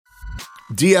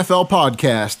DFL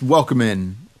podcast, welcome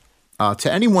in. To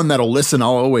anyone that'll listen, I'll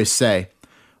always say,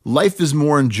 life is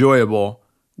more enjoyable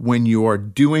when you are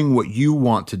doing what you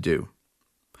want to do.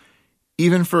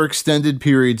 Even for extended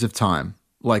periods of time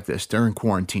like this during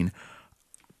quarantine.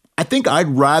 I think I'd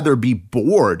rather be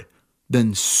bored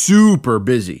than super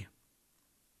busy.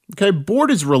 Okay, bored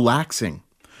is relaxing.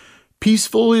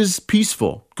 Peaceful is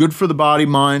peaceful. Good for the body,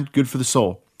 mind, good for the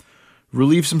soul.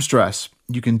 Relieve some stress.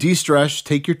 You can de-stress,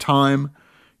 take your time.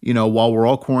 You know, while we're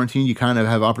all quarantined, you kind of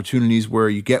have opportunities where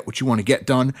you get what you want to get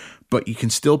done, but you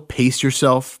can still pace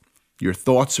yourself. Your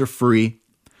thoughts are free.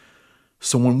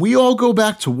 So when we all go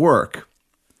back to work,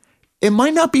 it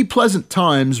might not be pleasant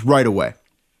times right away.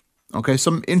 Okay,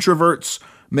 some introverts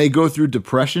may go through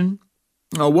depression.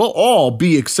 We'll all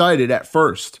be excited at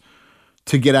first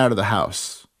to get out of the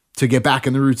house, to get back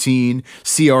in the routine,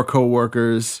 see our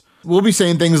coworkers. We'll be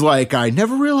saying things like, I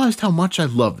never realized how much I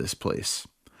love this place.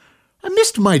 I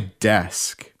missed my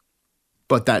desk.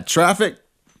 But that traffic,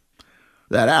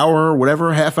 that hour,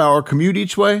 whatever, half-hour commute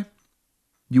each way,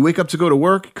 you wake up to go to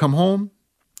work, come home,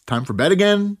 time for bed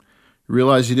again,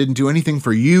 realize you didn't do anything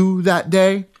for you that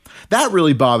day. That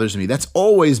really bothers me. That's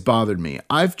always bothered me.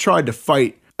 I've tried to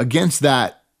fight against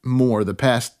that more the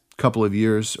past couple of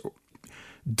years.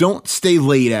 Don't stay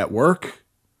late at work.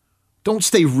 Don't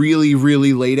stay really,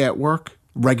 really late at work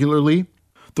regularly.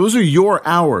 Those are your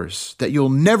hours that you'll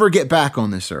never get back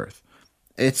on this earth.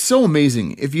 It's so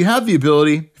amazing. If you have the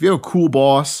ability, if you have a cool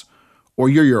boss, or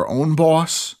you're your own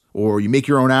boss, or you make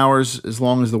your own hours as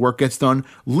long as the work gets done,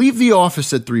 leave the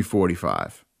office at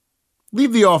 3:45.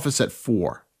 Leave the office at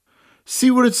 4.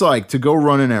 See what it's like to go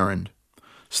run an errand.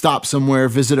 Stop somewhere,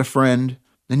 visit a friend,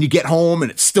 then you get home and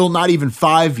it's still not even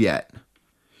 5 yet.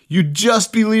 You'd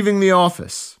just be leaving the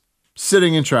office,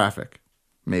 sitting in traffic.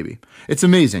 Maybe. It's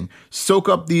amazing. Soak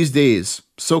up these days.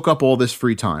 Soak up all this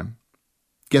free time.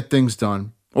 Get things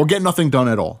done. Or get nothing done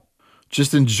at all.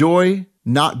 Just enjoy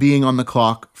not being on the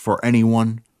clock for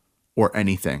anyone or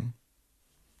anything.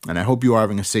 And I hope you are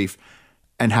having a safe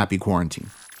and happy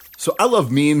quarantine. So I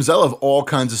love memes. I love all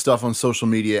kinds of stuff on social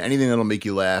media. Anything that'll make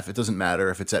you laugh. It doesn't matter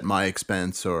if it's at my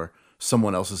expense or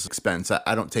someone else's expense.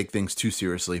 I don't take things too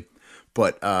seriously.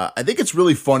 But I think it's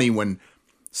really funny when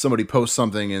somebody posts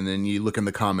something and then you look in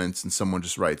the comments and someone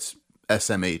just writes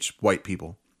SMH, white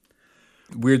people.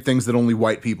 Weird things that only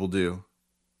white people do.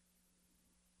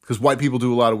 Because white people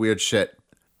do a lot of weird shit.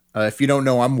 If you don't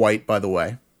know, I'm white, by the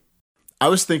way. I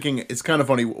was thinking, it's kind of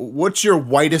funny, what's your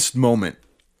whitest moment?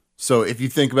 So if you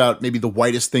think about maybe the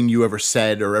whitest thing you ever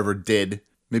said or ever did,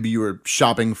 maybe you were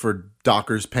shopping for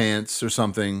Dockers pants or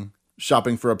something,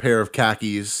 shopping for a pair of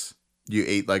khakis, you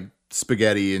ate like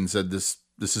spaghetti and said this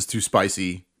is too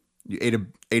spicy. You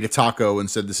ate a taco and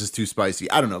said this is too spicy.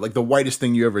 I don't know, like the whitest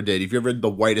thing you ever did. If you ever had the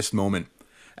whitest moment.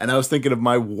 And I was thinking of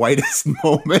my whitest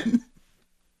moment.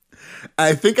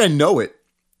 I think I know it.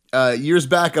 Years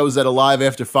back, I was at Alive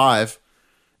After 5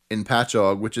 in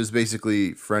Patchogue, which is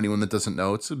basically, for anyone that doesn't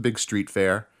know, it's a big street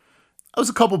fair. I was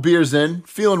a couple beers in,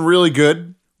 feeling really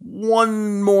good.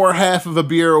 One more half of a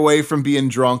beer away from being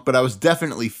drunk, but I was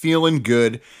definitely feeling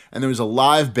good. And there was a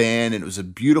live band, and it was a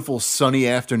beautiful sunny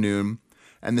afternoon.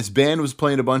 And this band was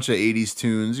playing a bunch of 80s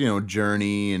tunes, you know,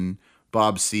 Journey and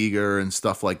Bob Seger and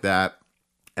stuff like that.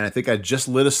 And I think I just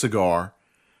lit a cigar,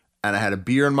 and I had a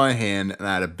beer in my hand, and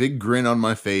I had a big grin on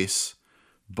my face,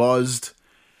 buzzed.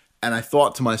 And I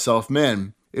thought to myself,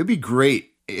 man, it would be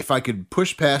great if I could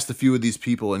push past a few of these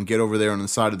people and get over there on the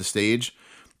side of the stage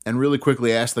and really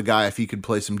quickly ask the guy if he could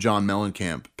play some John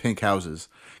Mellencamp, Pink Houses.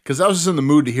 Because I was just in the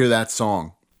mood to hear that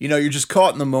song. You know, you're just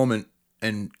caught in the moment,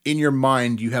 and in your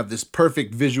mind, you have this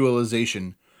perfect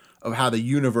visualization of how the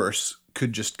universe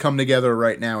could just come together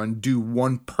right now and do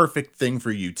one perfect thing for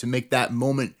you to make that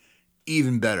moment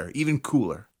even better, even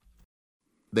cooler.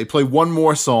 They play one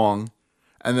more song,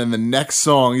 and then the next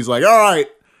song, he's like, all right,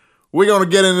 we're going to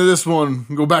get into this one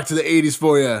and go back to the 80s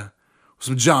for you.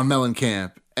 Some John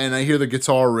Mellencamp. And I hear the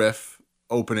guitar riff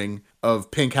opening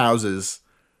of Pink Houses.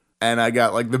 And I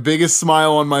got like the biggest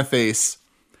smile on my face.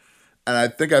 And I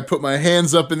think I put my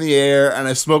hands up in the air and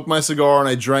I smoked my cigar and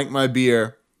I drank my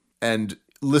beer and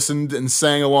listened and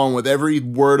sang along with every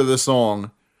word of the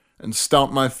song and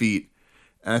stomped my feet.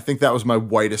 And I think that was my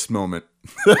whitest moment.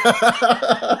 You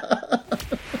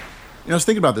know, I was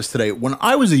thinking about this today. When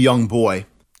I was a young boy,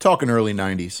 talking early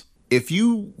 90s, if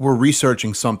you were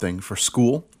researching something for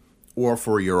school or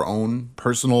for your own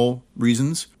personal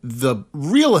reasons, the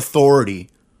real authority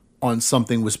on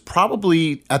something was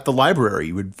probably at the library.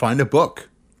 You would find a book.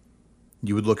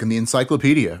 You would look in the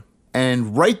encyclopedia.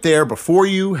 And right there before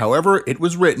you, however it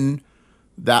was written,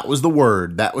 that was the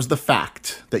word, that was the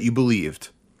fact that you believed.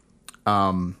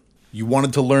 You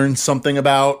wanted to learn something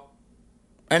about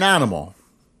an animal,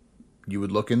 you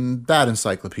would look in that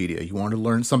encyclopedia. You wanted to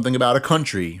learn something about a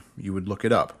country, you would look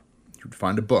it up. You would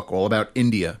find a book all about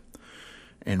India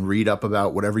and read up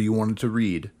about whatever you wanted to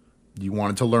read. You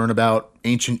wanted to learn about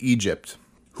ancient Egypt.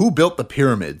 Who built the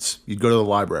pyramids? You'd go to the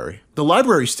library. The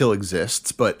library still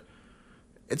exists, but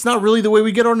it's not really the way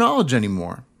we get our knowledge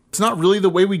anymore. It's not really the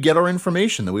way we get our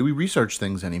information, the way we research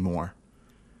things anymore.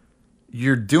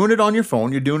 You're doing it on your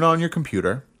phone, you're doing it on your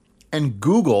computer, and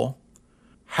Google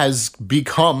has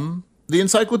become the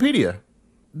encyclopedia.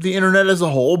 The internet as a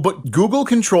whole, but Google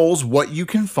controls what you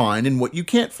can find and what you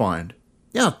can't find.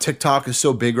 Yeah, TikTok is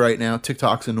so big right now.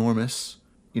 TikTok's enormous.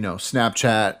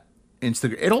 Snapchat,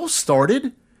 Instagram. It all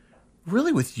started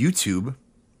really with YouTube.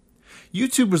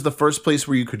 YouTube was the first place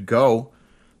where you could go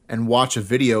and watch a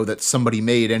video that somebody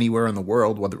made anywhere in the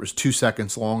world, whether it was 2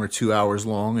 seconds long or 2 hours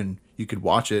long, and you could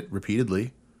watch it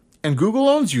repeatedly. And Google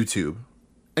owns YouTube.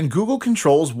 And Google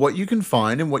controls what you can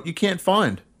find and what you can't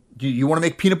find. You want to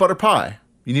make peanut butter pie.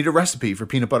 You need a recipe for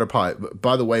peanut butter pie.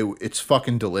 By the way, it's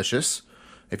fucking delicious.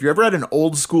 If you're ever at an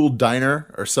old school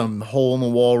diner or some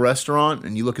hole-in-the-wall restaurant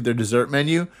and you look at their dessert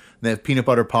menu and they have peanut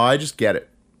butter pie, just get it.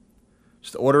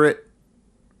 Just order it.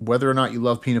 Whether or not you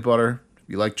love peanut butter, if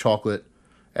you like chocolate,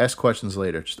 ask questions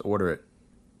later. Just order it.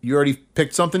 You already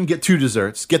picked something? Get 2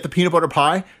 desserts. Get the peanut butter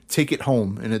pie, take it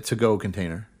home in a to-go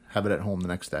container. Have it at home the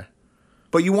next day.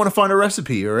 But you want to find a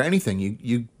recipe or anything,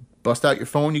 you bust out your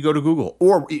phone, you go to Google.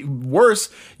 Or worse,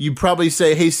 you probably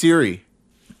say, hey Siri.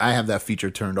 I have that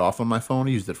feature turned off on my phone.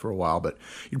 I used it for a while, but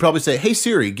you'd probably say, hey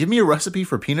Siri, give me a recipe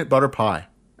for peanut butter pie.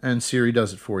 And Siri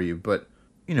does it for you. But,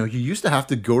 you used to have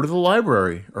to go to the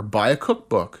library or buy a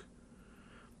cookbook.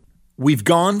 We've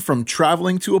gone from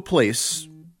traveling to a place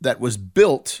that was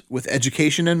built with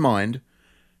education in mind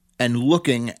and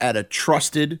looking at a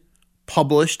trusted,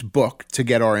 published book to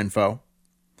get our info.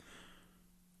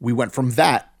 We went from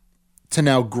that to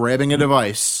now grabbing a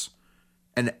device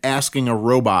and asking a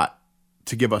robot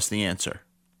to give us the answer.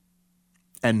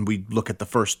 And we look at the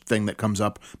first thing that comes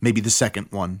up, maybe the second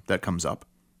one that comes up.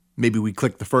 Maybe we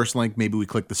click the first link, maybe we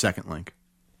click the second link.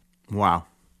 Wow.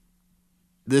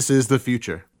 This is the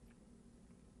future.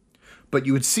 But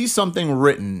you would see something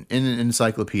written in an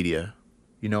encyclopedia.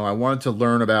 I wanted to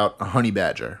learn about a honey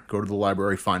badger. Go to the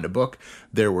library, find a book.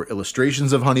 There were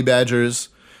illustrations of honey badgers.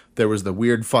 There was the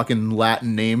weird fucking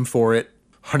Latin name for it.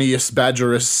 Honeyus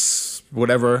badgerus,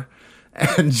 whatever.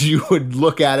 And you would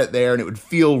look at it there and it would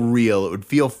feel real. It would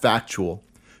feel factual.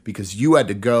 Because you had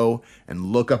to go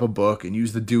and look up a book and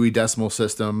use the Dewey Decimal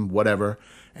System, whatever.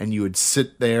 And you would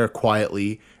sit there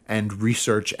quietly and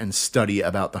research and study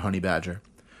about the honey badger.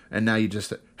 And now you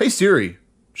just, hey Siri,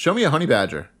 show me a honey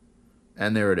badger.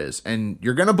 And there it is. And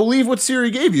you're going to believe what Siri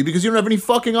gave you because you don't have any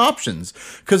fucking options.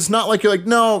 Because it's not like you're like,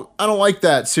 no, I don't like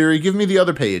that, Siri. Give me the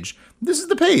other page. This is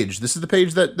the page. This is the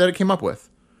page that it came up with.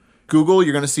 Google,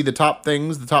 you're going to see the top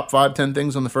things, the top 5, 10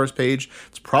 things on the first page.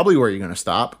 It's probably where you're going to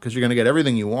stop because you're going to get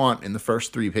everything you want in the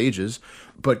first 3 pages.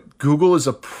 But Google is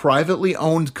a privately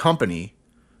owned company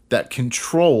that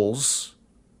controls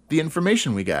the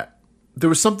information we get. There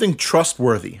was something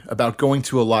trustworthy about going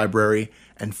to a library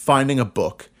and finding a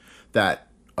book that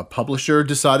a publisher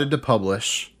decided to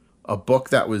publish, a book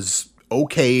that was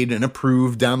okayed and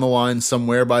approved down the line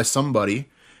somewhere by somebody,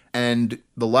 and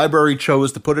the library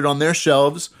chose to put it on their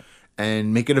shelves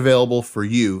and make it available for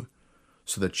you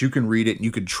so that you can read it and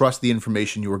you can trust the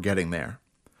information you were getting there.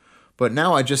 But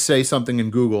now I just say something in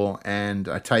Google and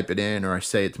I type it in or I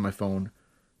say it to my phone,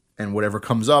 and whatever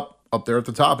comes up there at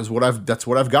the top is that's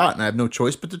what I've got, and I have no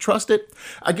choice but to trust it.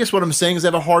 I guess what I'm saying is I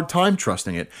have a hard time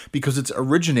trusting it because it's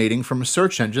originating from a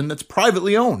search engine that's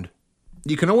privately owned.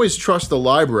 You can always trust the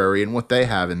library and what they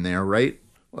have in there, right?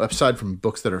 Well, aside from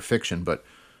books that are fiction, but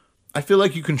I feel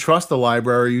like you can trust the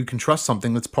library, you can trust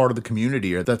something that's part of the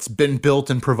community or that's been built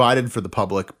and provided for the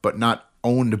public, but not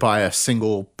owned by a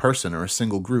single person or a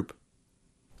single group.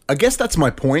 I guess that's my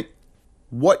point.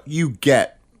 What you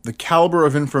get, the caliber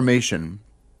of information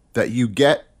that you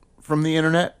get from the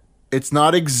internet, it's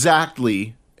not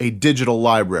exactly a digital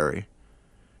library.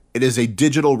 It is a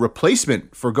digital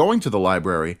replacement for going to the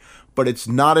library, but it's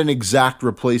not an exact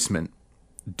replacement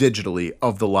digitally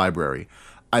of the library.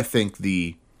 I think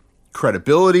the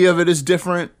credibility of it is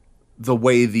different. The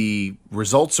way the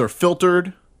results are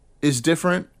filtered is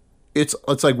different. It's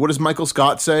like, what does Michael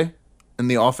Scott say in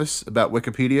The Office about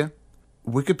Wikipedia?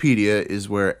 Wikipedia is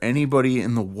where anybody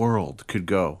in the world could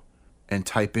go and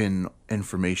type in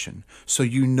information. So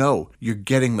you're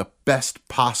getting the best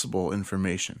possible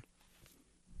information.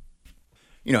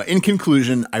 In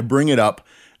conclusion, I bring it up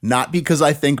not because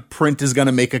I think print is going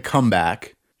to make a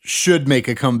comeback, should make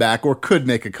a comeback or could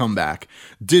make a comeback.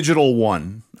 Digital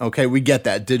won. Okay, we get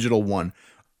that. Digital won.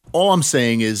 All I'm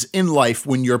saying is, in life,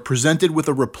 when you're presented with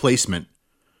a replacement,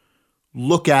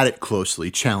 look at it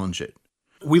closely, challenge it.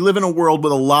 We live in a world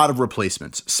with a lot of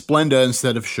replacements. Splenda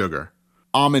instead of sugar.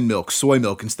 Almond milk, soy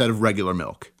milk instead of regular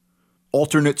milk.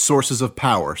 Alternate sources of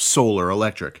power, solar,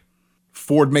 electric.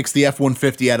 Ford makes the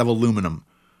F-150 out of aluminum.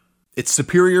 It's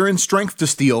superior in strength to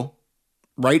steel,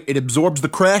 right? It absorbs the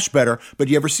crash better, but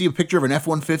you ever see a picture of an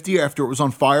F-150 after it was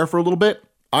on fire for a little bit?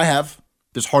 I have.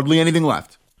 There's hardly anything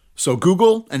left. So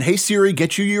Google and Hey Siri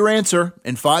get you your answer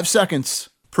in 5 seconds.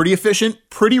 Pretty efficient,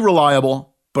 pretty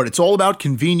reliable, but it's all about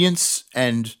convenience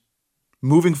and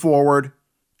moving forward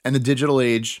and the digital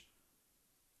age,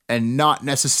 and not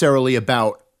necessarily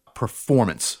about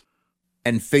performance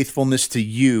and faithfulness to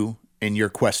you in your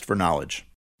quest for knowledge.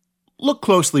 Look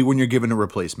closely when you're given a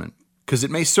replacement, because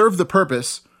it may serve the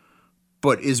purpose,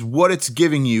 but is what it's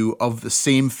giving you of the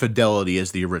same fidelity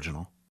as the original?